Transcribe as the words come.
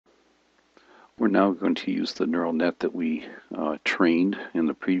We're now going to use the neural net that we trained in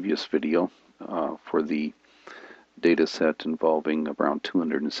the previous video for the data set involving around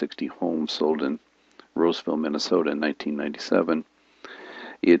 260 homes sold in Roseville, Minnesota in 1997.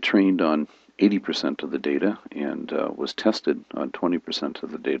 It trained on 80% of the data and was tested on 20%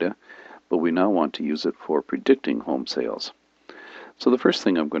 of the data, but we now want to use it for predicting home sales. So the first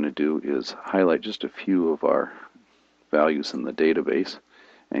thing I'm going to do is highlight just a few of our values in the database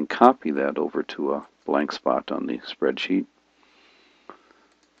and copy that over to a blank spot on the spreadsheet.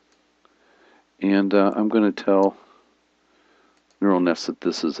 And I'm going to tell neural nets that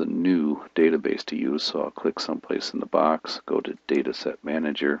this is a new database to use, so I'll click someplace in the box, go to Dataset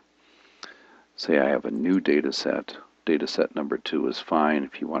Manager, say I have a new dataset. Dataset number 2 is fine.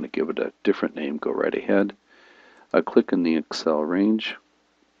 If you want to give it a different name, go right ahead. I'll click in the Excel range,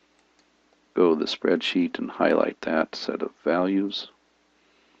 go to the spreadsheet and highlight that set of values.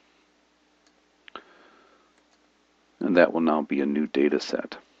 And that will now be a new data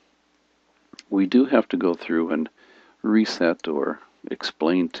set. We do have to go through and reset or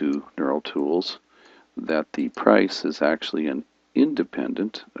explain to Neural Tools that the price is actually a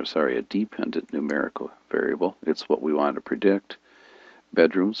dependent numerical variable. It's what we want to predict.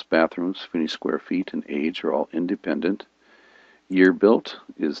 Bedrooms, bathrooms, finished square feet, and age are all independent. Year built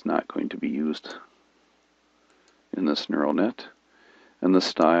is not going to be used in this neural net. And the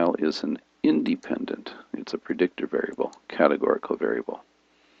style is an independent. It's a predictor variable, categorical variable.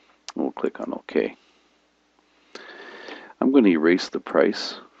 We'll click on OK. I'm going to erase the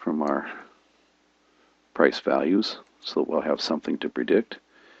price from our price values so we'll have something to predict.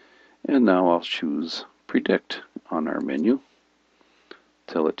 And now I'll choose Predict on our menu.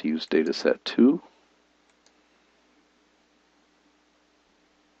 Tell it to use dataset 2.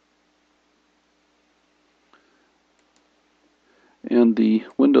 And the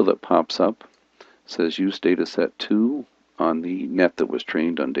window that pops up says use dataset 2 on the net that was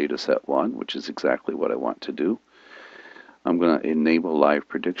trained on dataset 1, which is exactly what I want to do. I'm going to enable live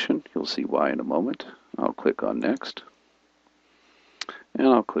prediction. You'll see why in a moment. I'll click on Next. And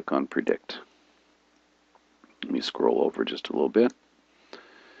I'll click on Predict. Let me scroll over just a little bit.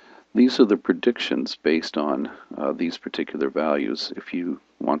 These are the predictions based on these particular values. If you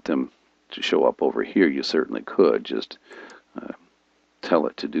want them to show up over here, you certainly could. Just tell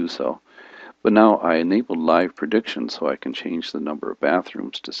it to do so. But now I enabled live prediction so I can change the number of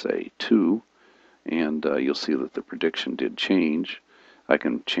bathrooms to say 2, and you'll see that the prediction did change. I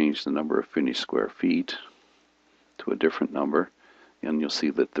can change the number of finished square feet to a different number, and you'll see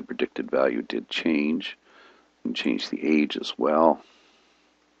that the predicted value did change. You can change the age as well.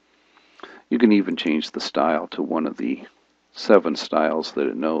 You can even change the style to one of the 7 styles that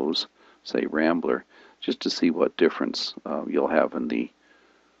it knows, say Rambler, just to see what difference you'll have in the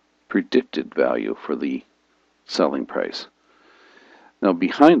predicted value for the selling price. Now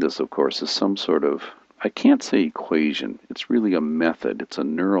behind this, of course, is some sort of, I can't say equation, it's really a method. It's a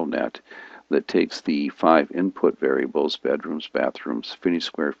neural net that takes the 5 input variables, bedrooms, bathrooms, finished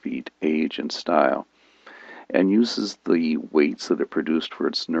square feet, age, and style, and uses the weights that are produced for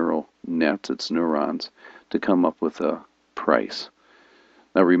its neural nets, its neurons, to come up with a price.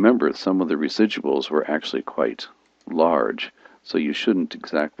 Now remember, some of the residuals were actually quite large, so you shouldn't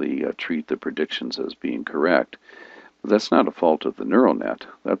exactly treat the predictions as being correct. But that's not a fault of the neural net.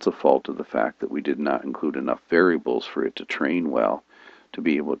 That's a fault of the fact that we did not include enough variables for it to train well to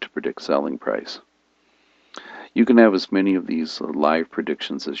be able to predict selling price. You can have as many of these live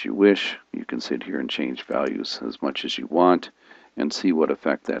predictions as you wish. You can sit here and change values as much as you want and see what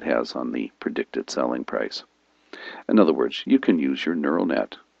effect that has on the predicted selling price. In other words, you can use your neural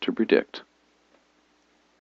net to predict